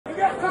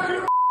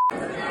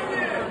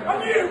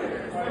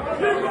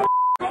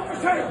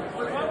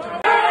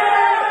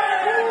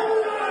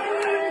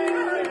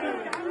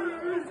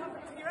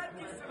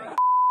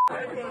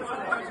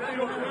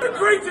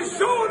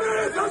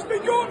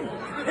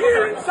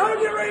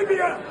Saudi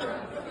Arabia.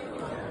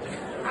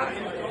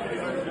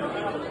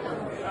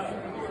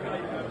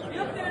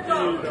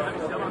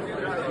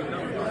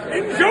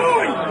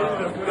 Enjoy!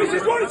 This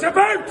is what it's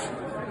about!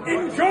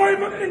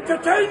 Enjoyment and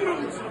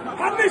entertainment!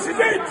 And this is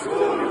it!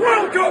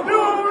 Welcome!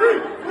 Fury!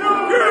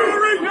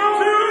 Fury!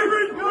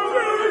 Fury!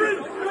 Fury!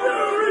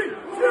 Fury!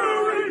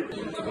 Fury!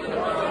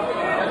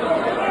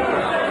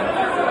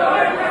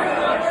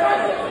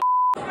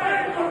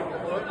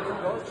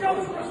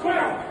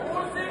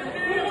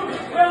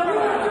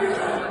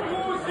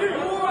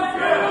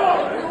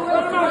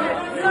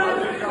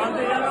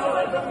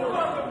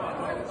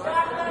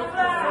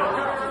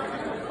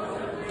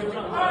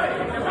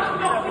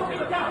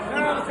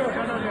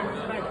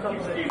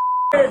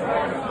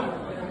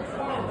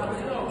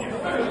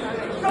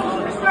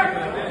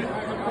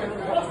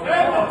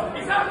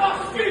 Is that not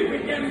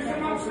stupid getting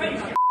from on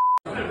stage?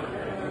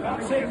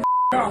 That's it,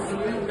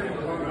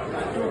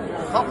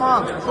 Come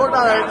on, sort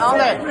that out,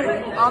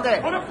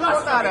 Andy,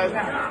 sort that out.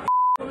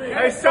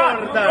 Hey,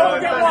 sort that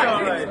out,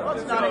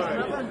 what's that?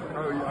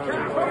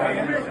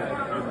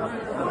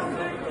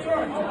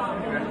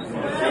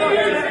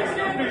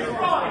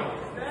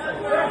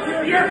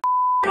 You're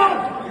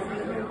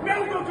no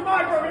go to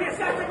my brother, you're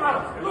second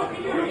man. Look at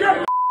you,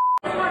 you're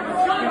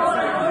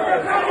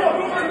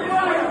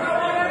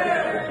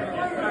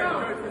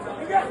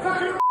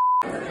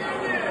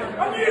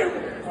and you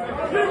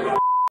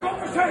got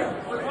for sale.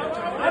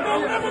 I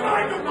don't never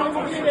mind them,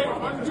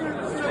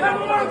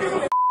 never mind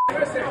them.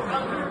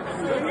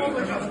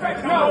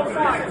 No,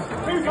 fine.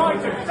 2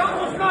 fighters. That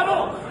was not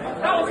all.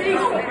 That was easy.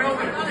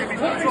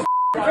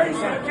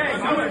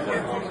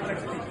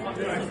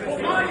 But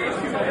my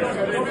issue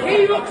is, he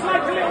looks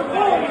like a little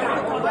boy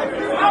now.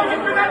 How do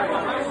you remember?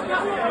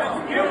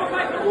 You look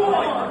like a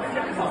boy.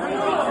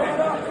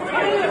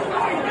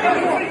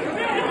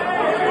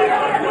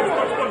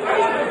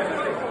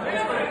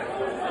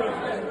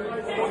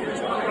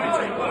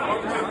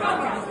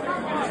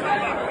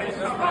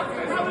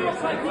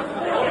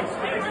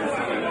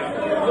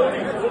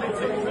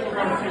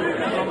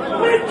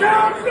 We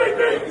can't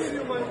beat it!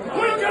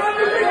 We can't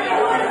beat it!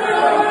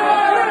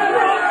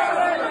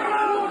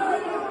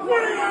 We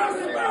are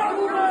spelled!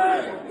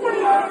 We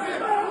are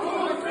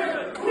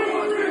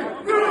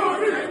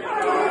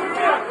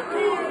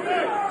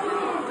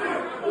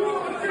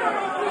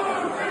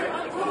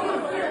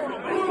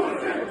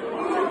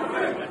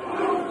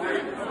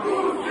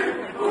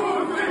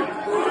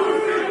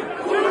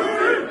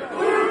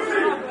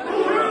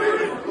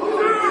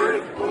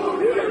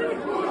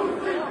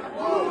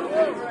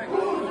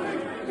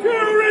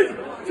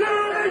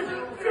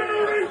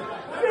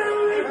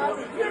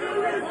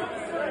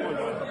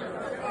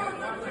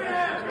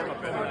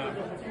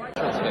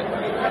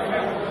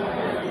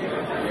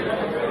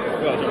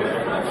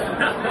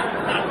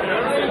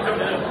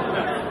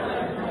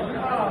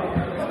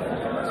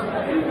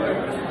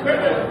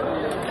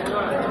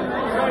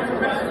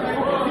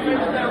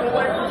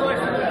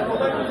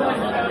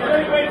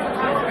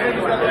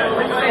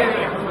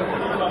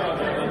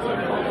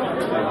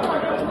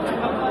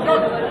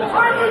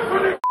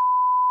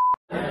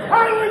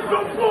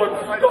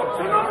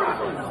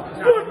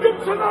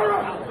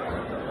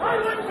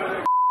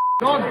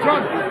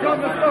John,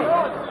 let's go. John.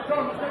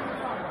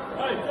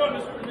 Hey, John,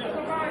 let's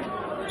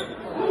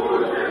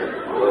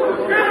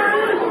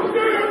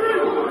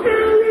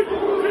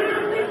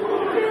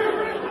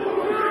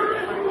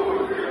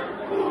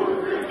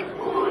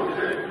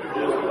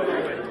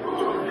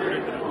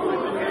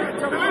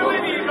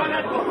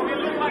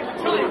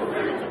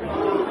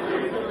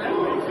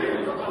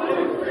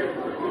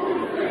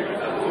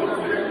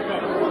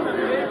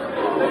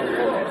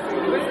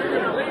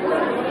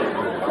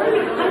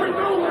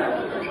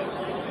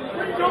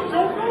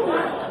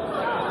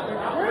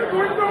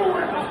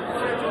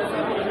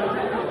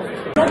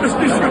Not this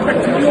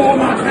disrespecting your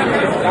man.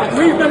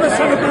 We've never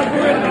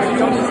celebrated this.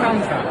 You understand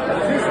that?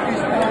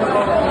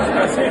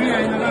 That's it.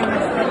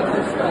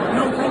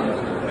 No problem.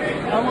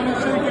 I want to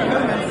see you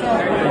home and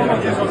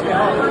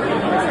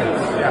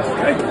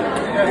okay.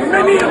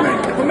 Many of them.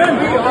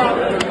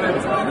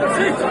 That's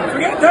it.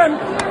 Forget them.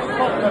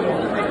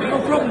 No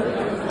problem.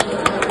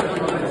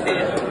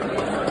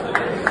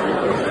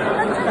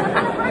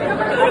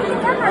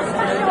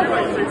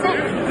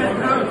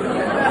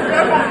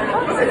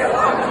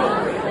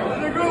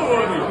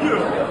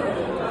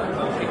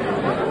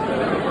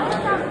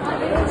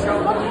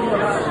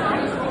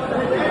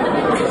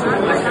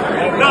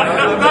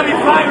 Not in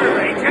private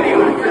range,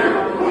 anyway.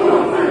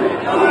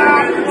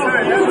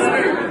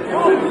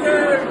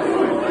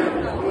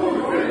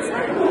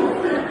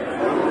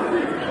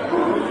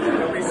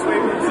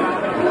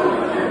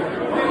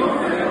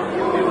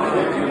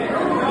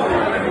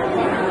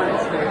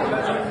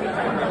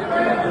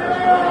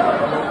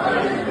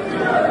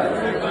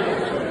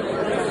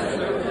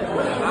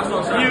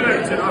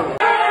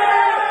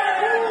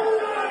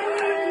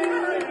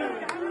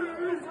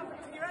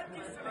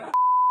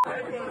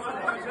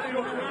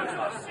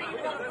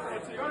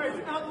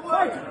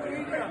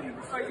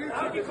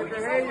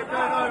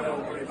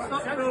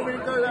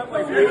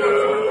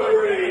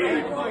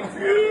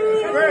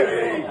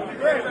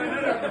 Hey,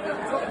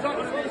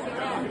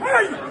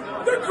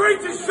 the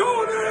greatest show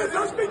on earth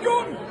has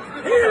begun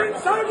here in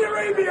Saudi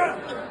Arabia.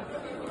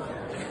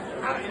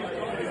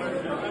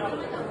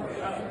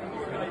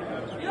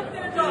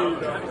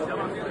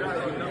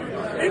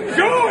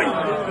 Enjoy!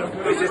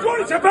 This is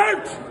what it's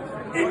about!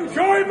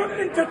 Enjoyment,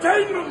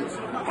 entertainment!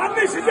 And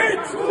this is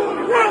it!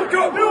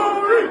 Welcome!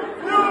 Fury!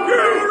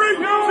 Fury!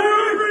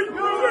 Fury!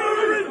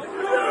 Fury!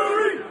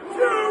 Fury!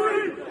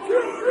 Fury!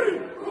 Fury!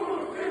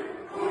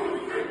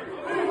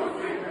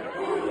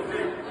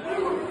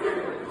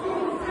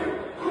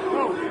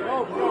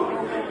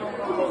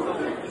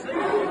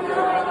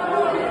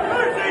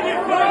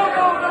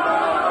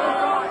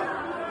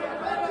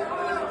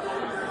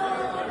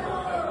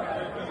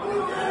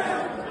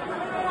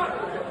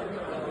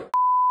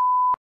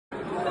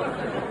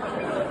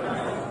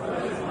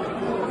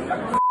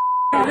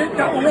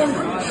 That will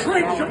run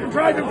straight shouldn't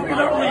drive him through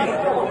that reef.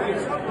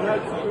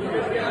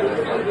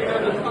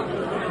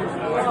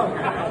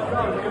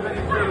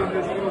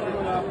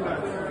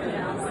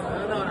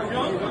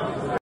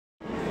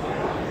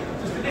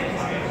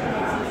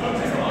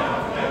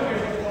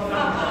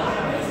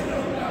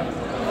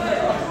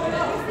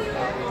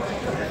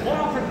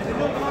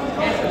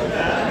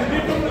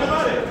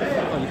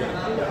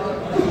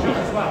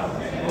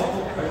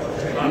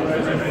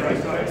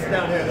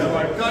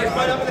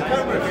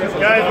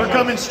 Guys, we're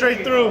coming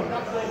straight through.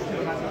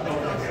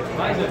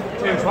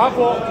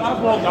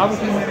 I walked down with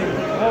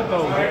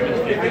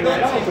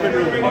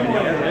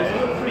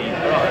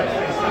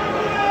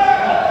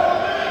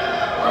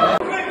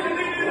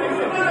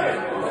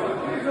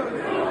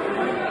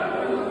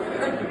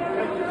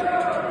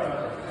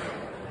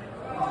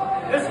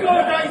Let's go,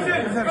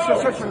 Tyson!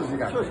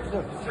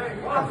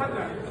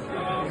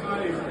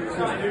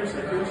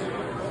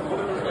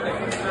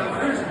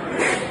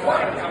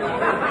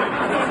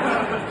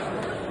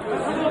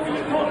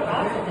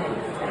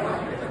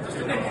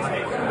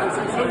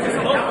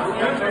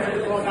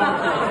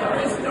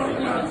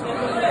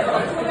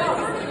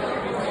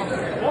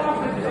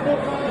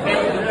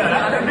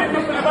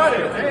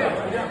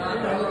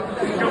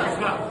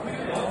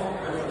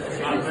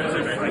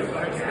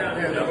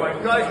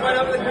 Guys, right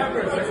up the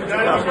camera.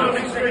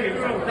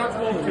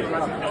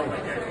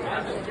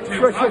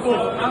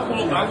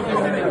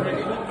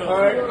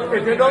 Alright,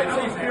 if you don't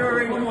see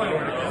Fury,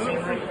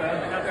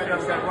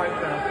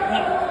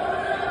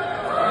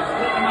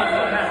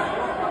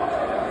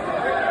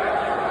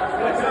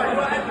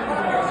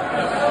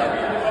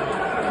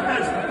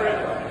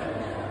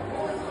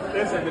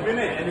 listen, they've been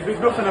it and he did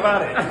nothing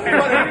about it.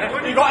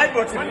 He got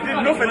headbutted and he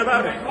did nothing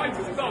about it.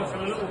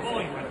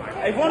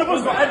 If one of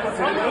us got headbutted,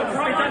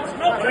 That's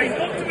not to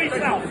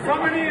himself.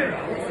 From an era,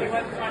 he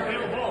went like a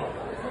little ball.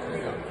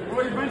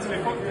 well, he's mentally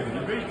fucked him, he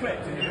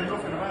re-clipped and he did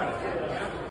nothing about it.